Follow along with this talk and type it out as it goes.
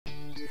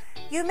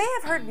You may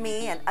have heard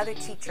me and other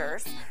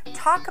teachers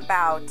talk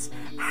about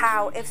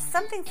how if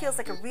something feels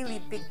like a really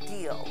big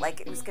deal,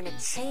 like it was going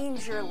to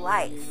change your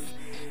life,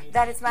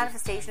 that its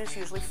manifestation is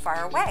usually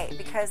far away,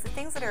 because the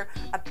things that are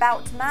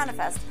about to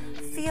manifest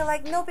feel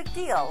like no big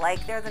deal,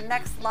 like they're the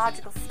next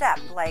logical step,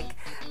 like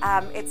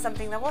it's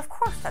something that, well, of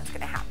course that's going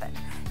to happen,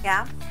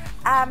 yeah?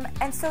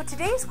 And so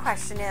today's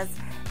question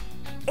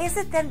is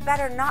it then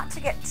better not to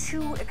get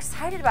too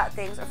excited about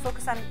things or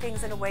focus on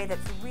things in a way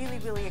that's really,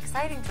 really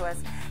exciting to us,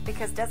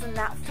 because doesn't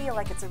that feel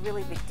like it's a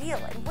really big deal?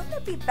 And wouldn't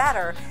it be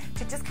better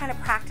to just kind of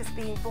practice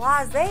being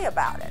blasé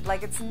about it,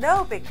 like it's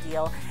no big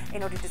deal,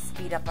 in order to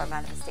speed up our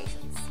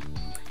manifestations?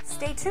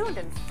 Stay tuned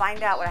and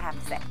find out what I have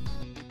to say.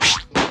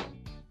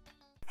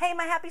 Hey,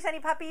 my happy shiny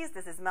puppies,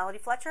 this is Melody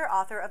Fletcher,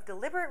 author of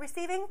Deliberate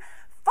Receiving.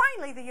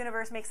 Finally, the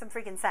universe makes some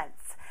freaking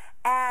sense.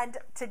 And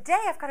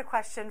today I've got a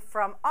question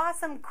from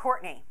awesome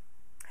Courtney,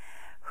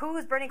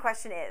 whose burning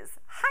question is,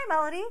 "Hi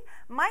Melody,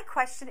 my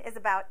question is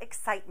about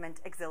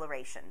excitement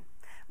exhilaration.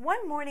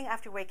 One morning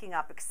after waking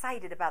up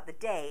excited about the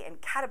day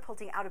and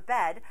catapulting out of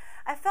bed,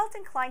 I felt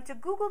inclined to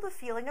Google the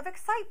feeling of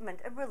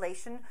excitement in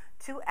relation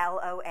to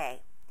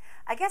LOA.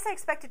 I guess I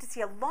expected to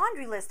see a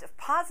laundry list of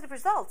positive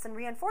results and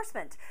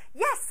reinforcement.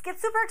 Yes, get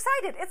super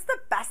excited, it's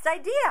the best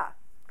idea.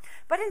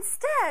 But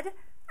instead,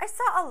 I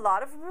saw a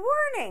lot of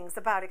warnings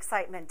about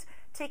excitement,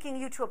 taking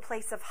you to a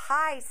place of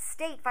high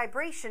state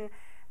vibration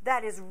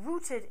that is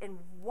rooted in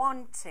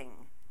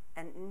wanting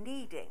and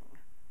needing.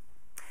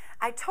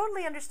 I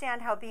totally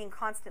understand how being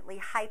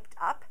constantly hyped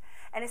up,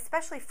 and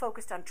especially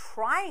focused on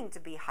trying to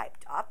be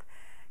hyped up,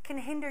 can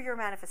hinder your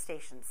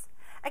manifestations.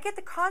 I get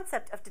the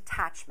concept of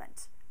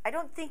detachment. I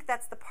don't think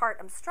that's the part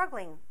I'm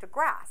struggling to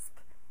grasp.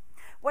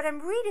 What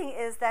I'm reading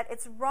is that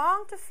it's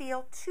wrong to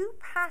feel too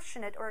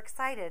passionate or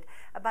excited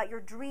about your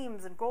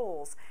dreams and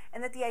goals,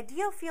 and that the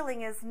ideal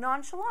feeling is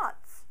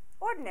nonchalance,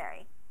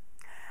 ordinary.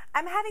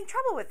 I'm having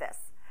trouble with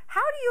this. How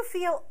do you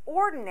feel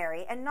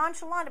ordinary and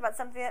nonchalant about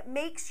something that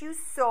makes you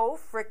so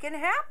freaking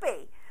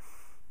happy?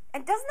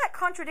 And doesn't that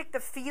contradict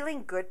the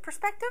feeling good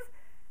perspective?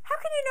 How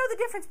can you know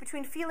the difference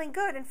between feeling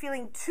good and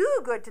feeling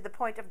too good to the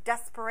point of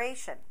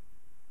desperation?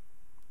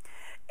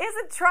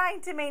 Isn't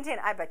trying to maintain,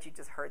 I bet you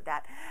just heard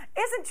that,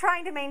 isn't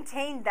trying to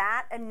maintain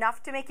that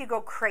enough to make you go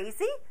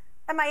crazy?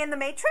 Am I in the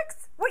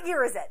Matrix? What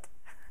year is it?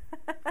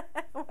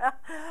 Well,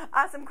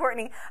 awesome,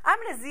 Courtney. I'm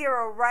going to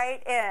zero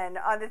right in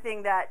on the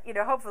thing that,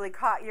 hopefully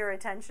caught your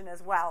attention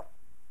as well.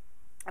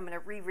 I'm going to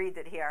reread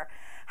it here.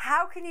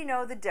 How can you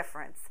know the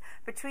difference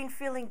between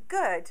feeling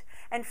good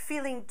and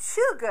feeling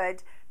too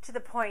good to the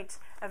point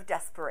of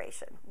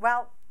desperation?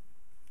 Well,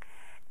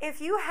 if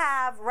you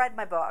have read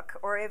my book,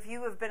 or if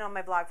you have been on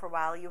my blog for a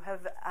while, you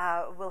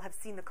will have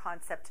seen the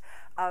concept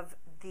of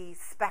the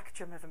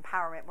spectrum of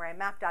empowerment, where I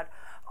mapped out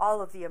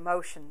all of the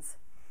emotions,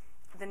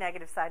 the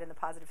negative side and the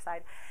positive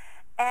side.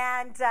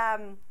 And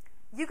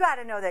you got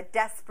to know that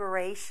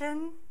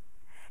desperation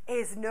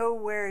is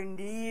nowhere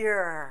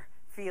near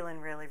feeling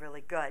really,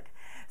 really good.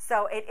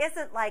 So it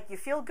isn't like you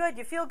feel good,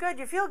 you feel good,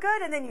 you feel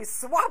good, and then you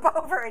swap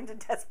over into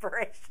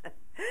desperation.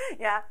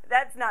 Yeah,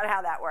 that's not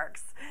how that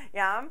works.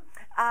 Yeah.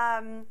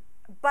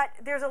 But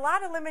there's a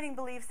lot of limiting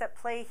beliefs at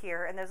play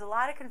here, and there's a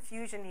lot of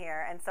confusion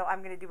here, and so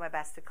I'm going to do my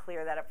best to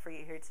clear that up for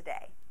you here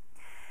today.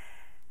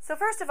 So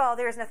first of all,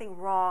 there's nothing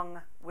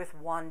wrong with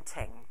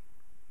wanting.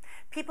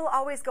 People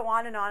always go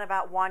on and on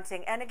about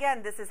wanting, and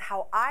again, this is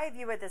how I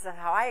view it, this is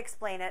how I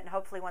explain it, and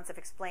hopefully once I've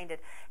explained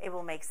it, it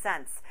will make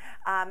sense.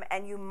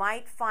 And you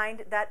might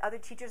find that other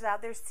teachers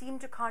out there seem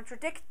to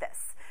contradict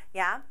this.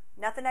 Yeah?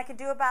 Nothing I can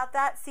do about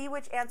that. See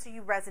which answer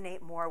you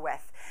resonate more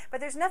with. But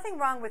there's nothing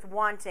wrong with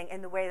wanting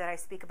in the way that I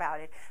speak about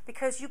it,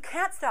 because you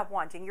can't stop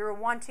wanting. You're a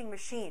wanting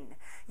machine.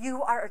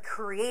 You are a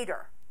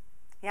creator.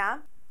 Yeah?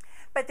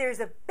 But there's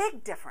a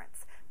big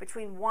difference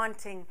between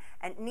wanting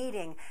and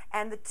needing,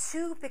 and the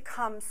two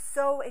become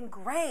so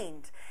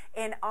ingrained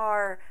in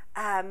our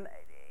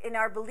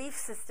belief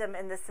system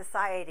in this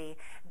society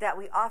that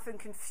we often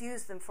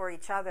confuse them for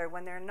each other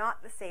when they're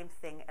not the same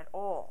thing at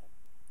all.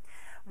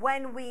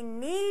 When we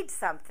need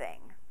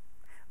something,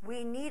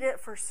 we need it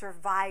for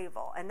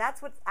survival, and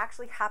that's what's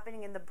actually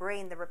happening in the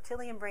brain. The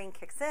reptilian brain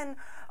kicks in,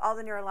 all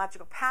the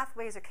neurological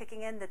pathways are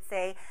kicking in that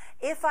say,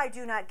 if I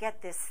do not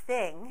get this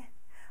thing,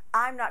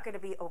 I'm not going to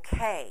be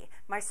okay.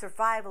 My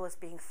survival is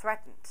being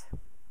threatened.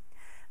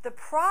 The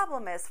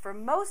problem is, for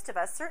most of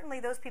us, certainly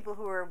those people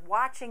who are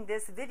watching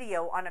this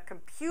video on a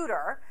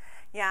computer,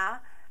 yeah,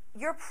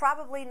 you're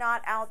probably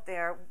not out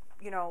there,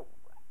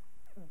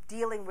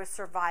 dealing with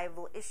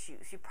survival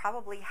issues. You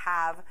probably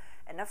have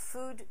enough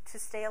food to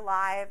stay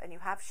alive, and you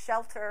have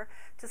shelter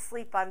to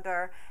sleep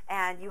under,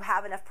 and you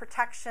have enough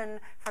protection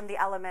from the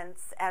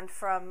elements and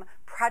from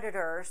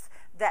predators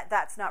that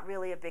that's not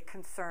really a big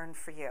concern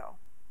for you.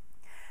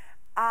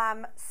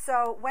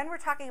 So when we're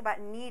talking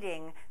about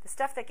needing, the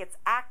stuff that gets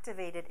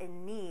activated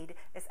in need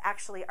is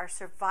actually our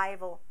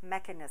survival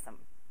mechanism.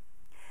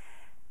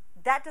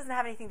 That doesn't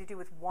have anything to do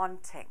with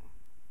wanting.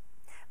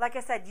 Like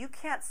I said, you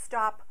can't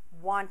stop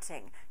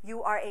wanting.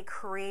 You are a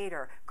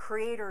creator.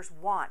 Creators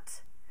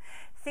want.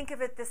 Think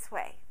of it this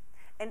way.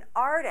 An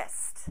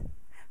artist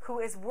who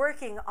is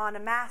working on a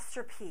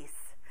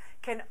masterpiece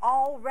can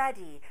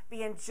already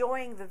be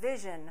enjoying the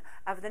vision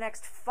of the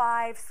next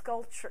 5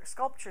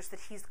 sculptures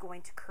that he's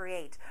going to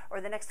create, or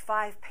the next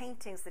 5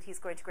 paintings that he's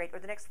going to create, or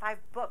the next 5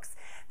 books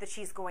that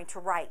she's going to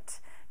write.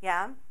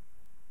 Yeah?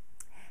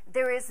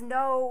 There is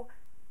no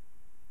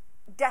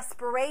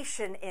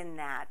desperation in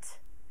that.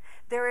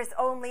 There is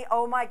only,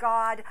 oh my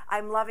God,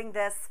 I'm loving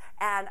this,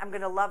 and I'm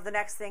going to love the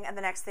next thing, and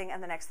the next thing,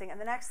 and the next thing, and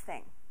the next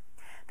thing.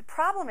 The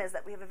problem is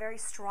that we have a very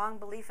strong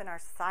belief in our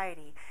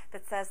society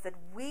that says that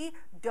we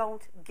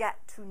don't get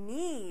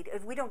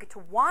to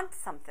want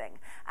something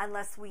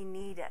unless we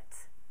need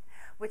it,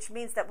 which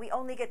means that we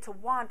only get to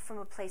want from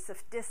a place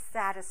of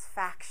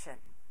dissatisfaction.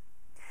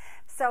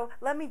 So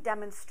let me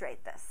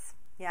demonstrate this,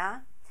 yeah?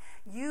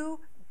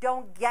 You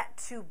don't get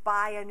to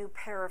buy a new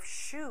pair of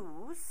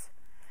shoes.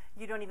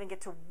 You don't even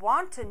get to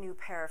want a new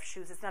pair of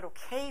shoes. It's not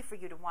okay for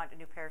you to want a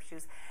new pair of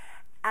shoes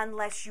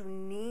unless you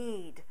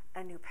need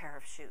a new pair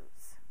of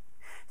shoes.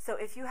 So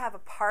if you have a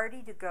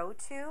party to go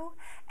to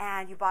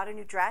and you bought a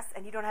new dress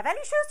and you don't have any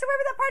shoes to wear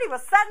with that party, well,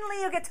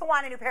 suddenly you get to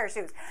want a new pair of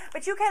shoes.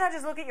 But you cannot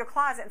just look at your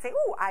closet and say,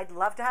 ooh, I'd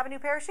love to have a new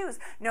pair of shoes.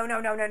 No,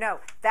 no, no, no, no.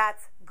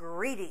 That's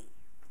greedy.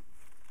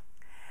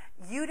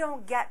 You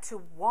don't get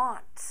to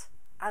want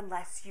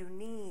unless you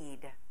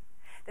need.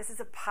 This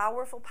is a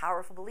powerful,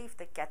 powerful belief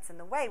that gets in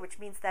the way, which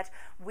means that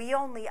we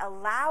only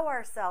allow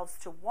ourselves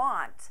to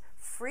want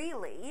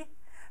freely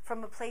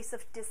from a place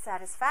of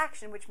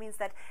dissatisfaction, which means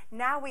that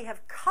now we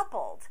have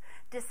coupled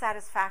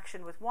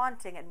dissatisfaction with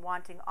wanting, and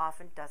wanting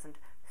often doesn't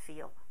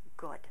feel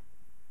good.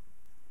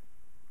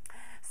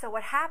 So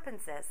what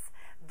happens is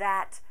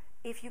that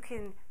if you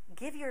can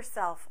give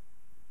yourself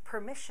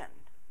permission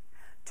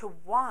to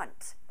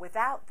want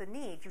without the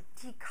need, you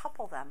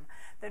decouple them,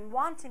 then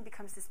wanting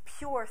becomes this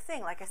pure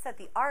thing. Like I said,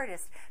 the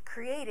artist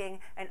creating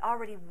and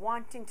already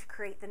wanting to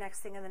create the next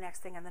thing and the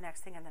next thing and the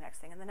next thing and the next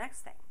thing and the next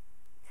thing.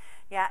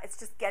 Yeah, it's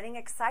just getting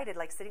excited,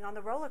 like sitting on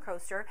the roller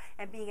coaster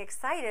and being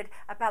excited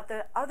about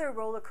the other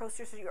roller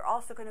coasters that you're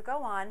also going to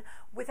go on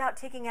without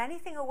taking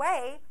anything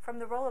away from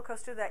the roller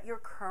coaster that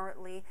you're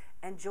currently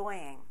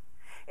enjoying.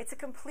 It's a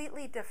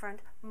completely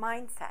different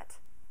mindset.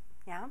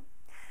 Yeah?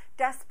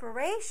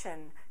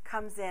 Desperation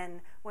comes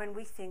in when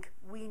we think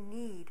we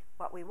need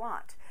what we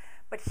want.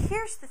 But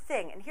here's the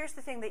thing, and here's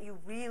the thing that you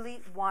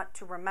really want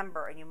to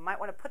remember, and you might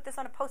want to put this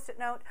on a Post-it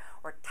note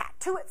or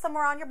tattoo it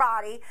somewhere on your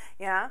body,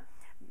 yeah?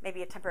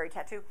 Maybe a temporary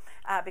tattoo,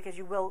 because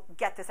you will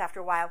get this after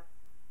a while,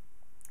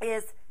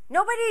 is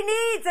nobody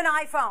needs an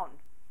iPhone.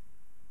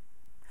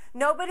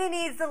 Nobody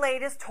needs the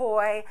latest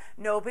toy.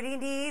 Nobody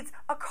needs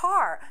a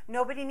car.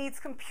 Nobody needs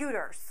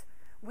computers.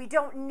 We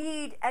don't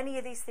need any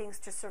of these things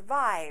to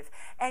survive.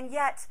 And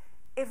yet,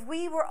 if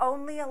we were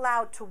only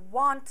allowed to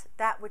want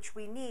that which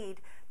we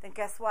need, then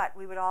guess what?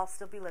 We would all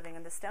still be living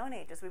in the Stone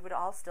Ages. We would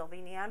all still be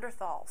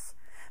Neanderthals,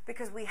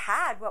 because we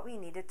had what we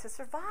needed to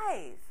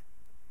survive.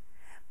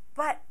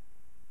 But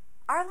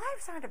our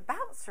lives aren't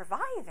about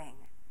surviving.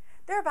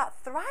 They're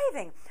about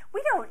thriving.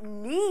 We don't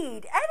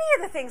need any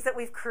of the things that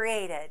we've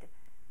created.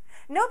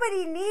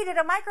 Nobody needed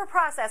a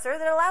microprocessor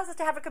that allows us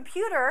to have a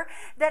computer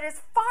that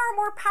is far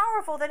more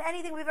powerful than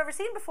anything we've ever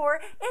seen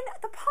before in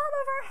the palm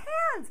of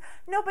our hands.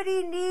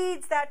 Nobody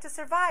needs that to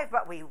survive,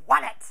 but we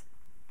want it.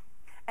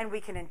 And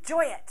we can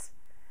enjoy it.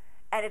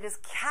 And it has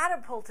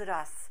catapulted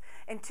us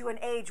into an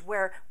age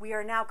where we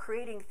are now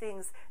creating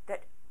things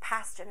that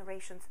past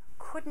generations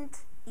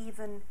couldn't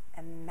even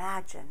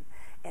imagine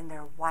in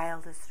their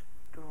wildest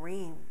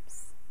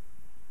dreams.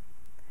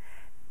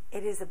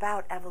 It is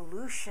about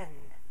evolution,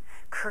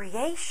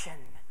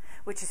 creation,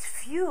 which is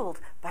fueled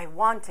by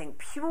wanting,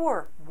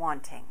 pure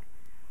wanting,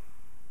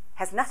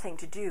 has nothing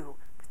to do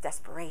with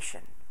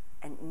desperation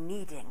and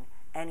needing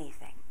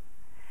anything.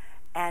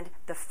 And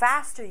the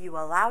faster you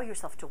allow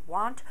yourself to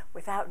want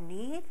without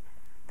need,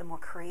 the more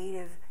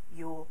creative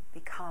you'll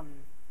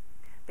become.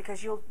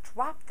 Because you'll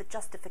drop the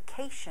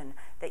justification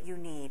that you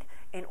need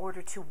in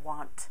order to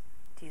want.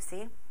 Do you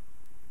see?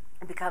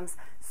 It becomes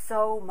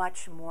so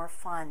much more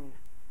fun.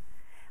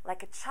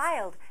 Like a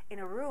child in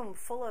a room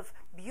full of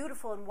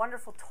beautiful and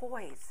wonderful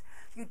toys.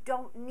 You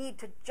don't need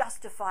to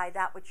justify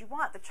that which you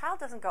want. The child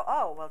doesn't go,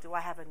 oh, well, do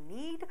I have a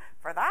need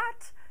for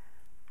that?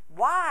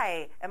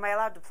 Why am I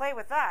allowed to play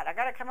with that? I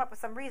got to come up with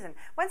some reason.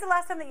 When's the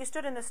last time that you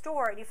stood in the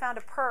store and you found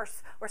a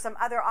purse or some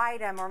other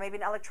item, or maybe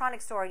an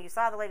electronics store, and you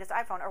saw the latest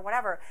iPhone or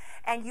whatever,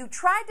 and you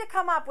tried to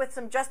come up with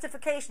some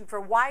justification for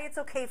why it's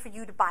okay for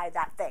you to buy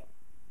that thing?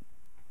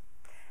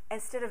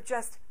 Instead of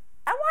just,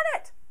 I want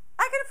it.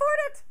 I can afford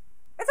it.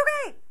 It's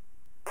okay.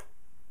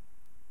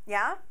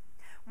 Yeah?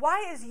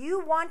 Why is you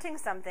wanting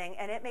something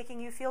and it making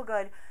you feel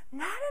good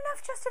not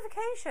enough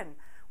justification?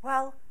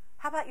 Well,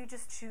 how about you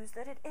just choose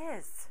that it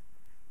is?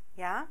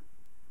 Yeah?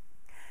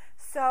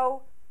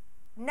 So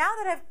now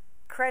that I've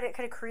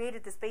kind of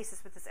created this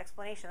basis with this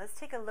explanation, let's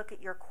take a look at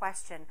your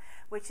question,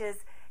 which is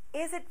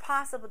it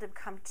possible to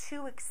become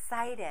too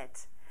excited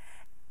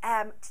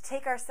to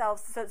take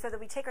ourselves, so that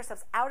we take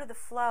ourselves out of the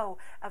flow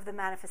of the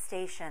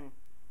manifestation?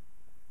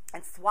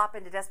 and swap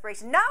into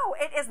desperation. No,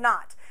 it is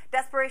not.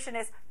 Desperation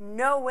is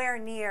nowhere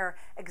near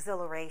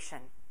exhilaration.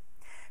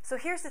 So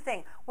here's the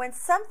thing. When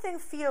something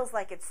feels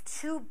like it's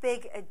too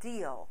big a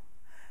deal,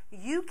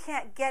 you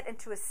can't get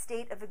into a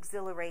state of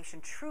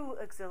exhilaration, true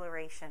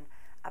exhilaration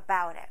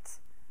about it.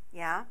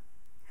 Yeah?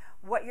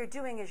 What you're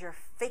doing is you're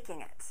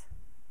faking it.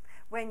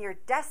 When you're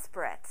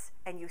desperate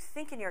and you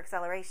think in your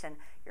exhilaration,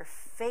 you're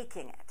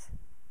faking it.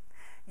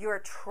 You're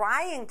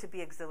trying to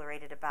be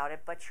exhilarated about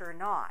it, but you're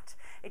not.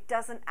 It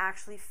doesn't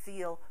actually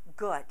feel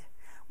good.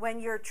 When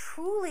you're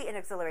truly in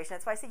exhilaration,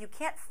 that's why I say you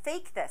can't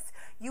fake this.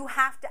 You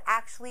have to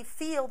actually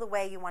feel the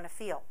way you want to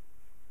feel.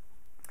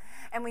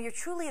 And when you're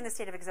truly in the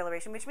state of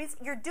exhilaration, which means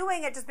you're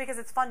doing it just because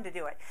it's fun to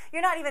do it.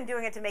 You're not even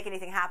doing it to make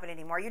anything happen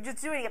anymore. You're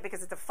just doing it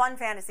because it's a fun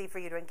fantasy for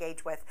you to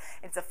engage with.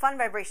 It's a fun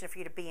vibration for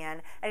you to be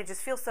in, and it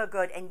just feels so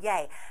good, and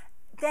yay.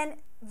 Then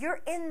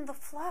you're in the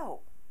flow,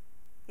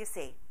 you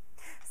see.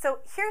 So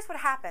here's what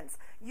happens.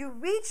 You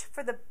reach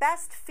for the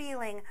best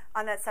feeling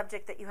on that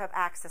subject that you have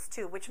access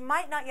to, which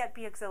might not yet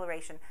be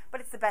exhilaration,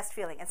 but it's the best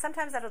feeling. And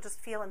sometimes that'll just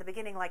feel in the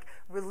beginning like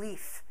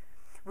relief.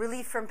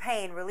 Relief from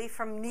pain, relief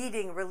from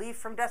needing, relief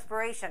from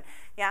desperation.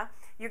 Yeah?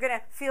 You're going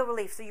to feel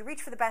relief. So you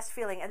reach for the best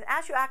feeling. And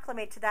as you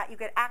acclimate to that, you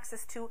get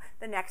access to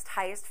the next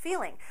highest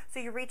feeling. So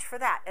you reach for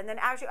that. And then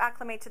as you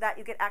acclimate to that,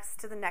 you get access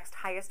to the next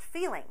highest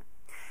feeling.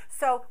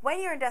 So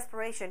when you're in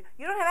desperation,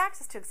 you don't have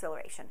access to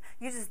exhilaration.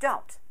 You just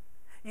don't.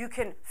 You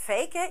can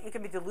fake it, you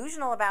can be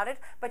delusional about it,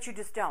 but you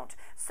just don't.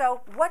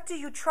 So what do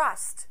you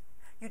trust?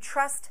 You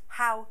trust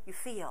how you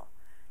feel.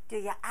 Do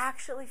you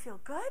actually feel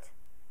good?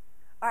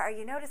 Or are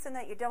you noticing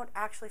that you don't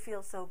actually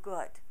feel so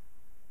good?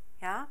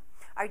 Yeah?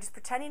 Are you just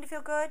pretending to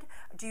feel good?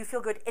 Do you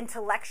feel good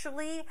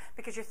intellectually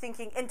because you're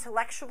thinking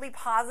intellectually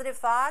positive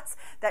thoughts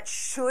that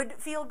should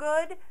feel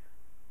good?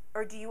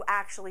 Or do you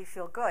actually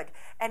feel good?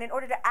 And in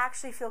order to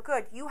actually feel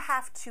good, you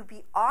have to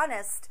be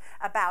honest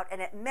about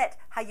and admit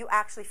how you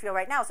actually feel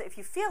right now. So if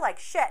you feel like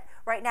shit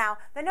right now,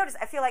 then notice,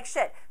 I feel like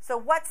shit. So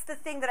what's the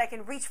thing that I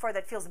can reach for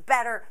that feels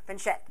better than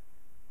shit?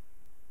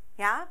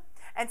 Yeah?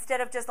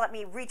 Instead of just let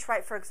me reach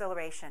right for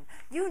exhilaration.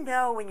 You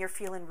know when you're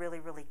feeling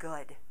really, really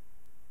good.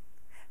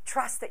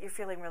 Trust that you're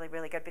feeling really,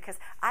 really good, because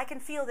I can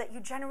feel that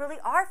you generally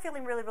are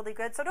feeling really, really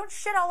good. So don't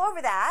shit all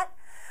over that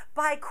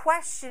by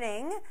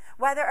questioning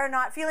whether or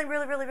not feeling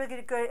really, really,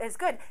 really good is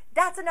good.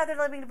 That's another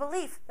limiting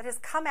belief that has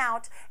come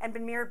out and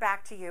been mirrored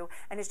back to you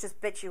and has just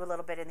bit you a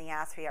little bit in the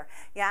ass here.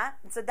 Yeah?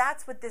 And so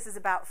that's what this is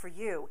about for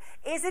you.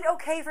 Is it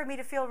okay for me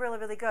to feel really,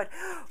 really good?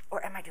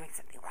 Or am I doing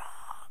something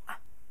wrong?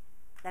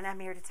 Then I'm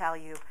here to tell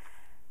you,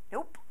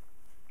 nope.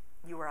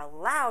 You are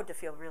allowed to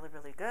feel really,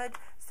 really good.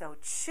 So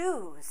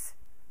choose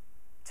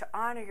to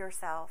honor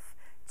yourself.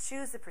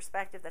 Choose the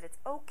perspective that it's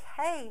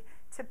okay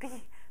to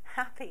be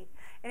happy,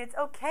 and it's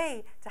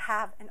okay to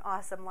have an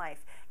awesome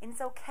life, and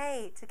it's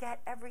okay to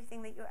get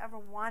everything that you ever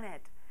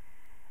wanted.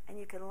 And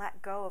you can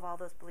let go of all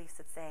those beliefs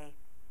that say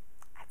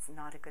that's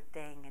not a good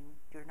thing, and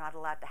you're not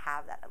allowed to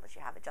have that unless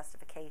you have a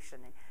justification,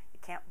 and you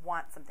can't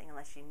want something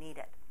unless you need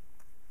it.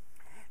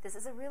 This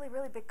is a really,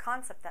 really big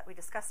concept that we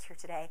discussed here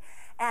today,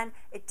 and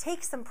it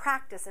takes some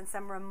practice and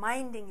some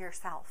reminding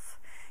yourself.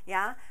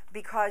 Yeah,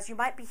 because you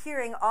might be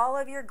hearing all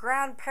of your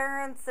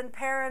grandparents and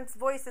parents'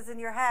 voices in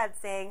your head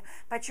saying,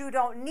 but you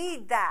don't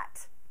need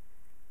that.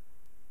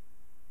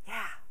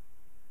 Yeah,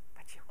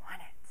 but you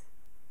want it.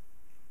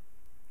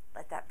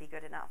 Let that be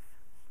good enough.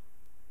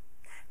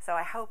 So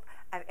I hope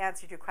I've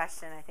answered your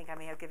question. I think I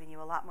may have given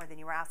you a lot more than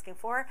you were asking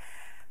for,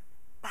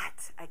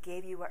 but I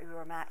gave you what you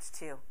were matched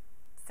to.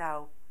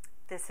 So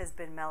this has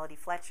been Melody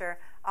Fletcher,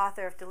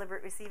 author of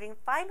Deliberate Receiving.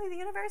 Finally, the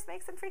universe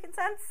makes some freaking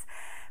sense.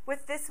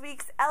 With this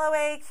week's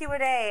LOA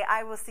Q&A,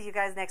 I will see you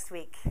guys next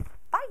week.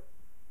 Bye.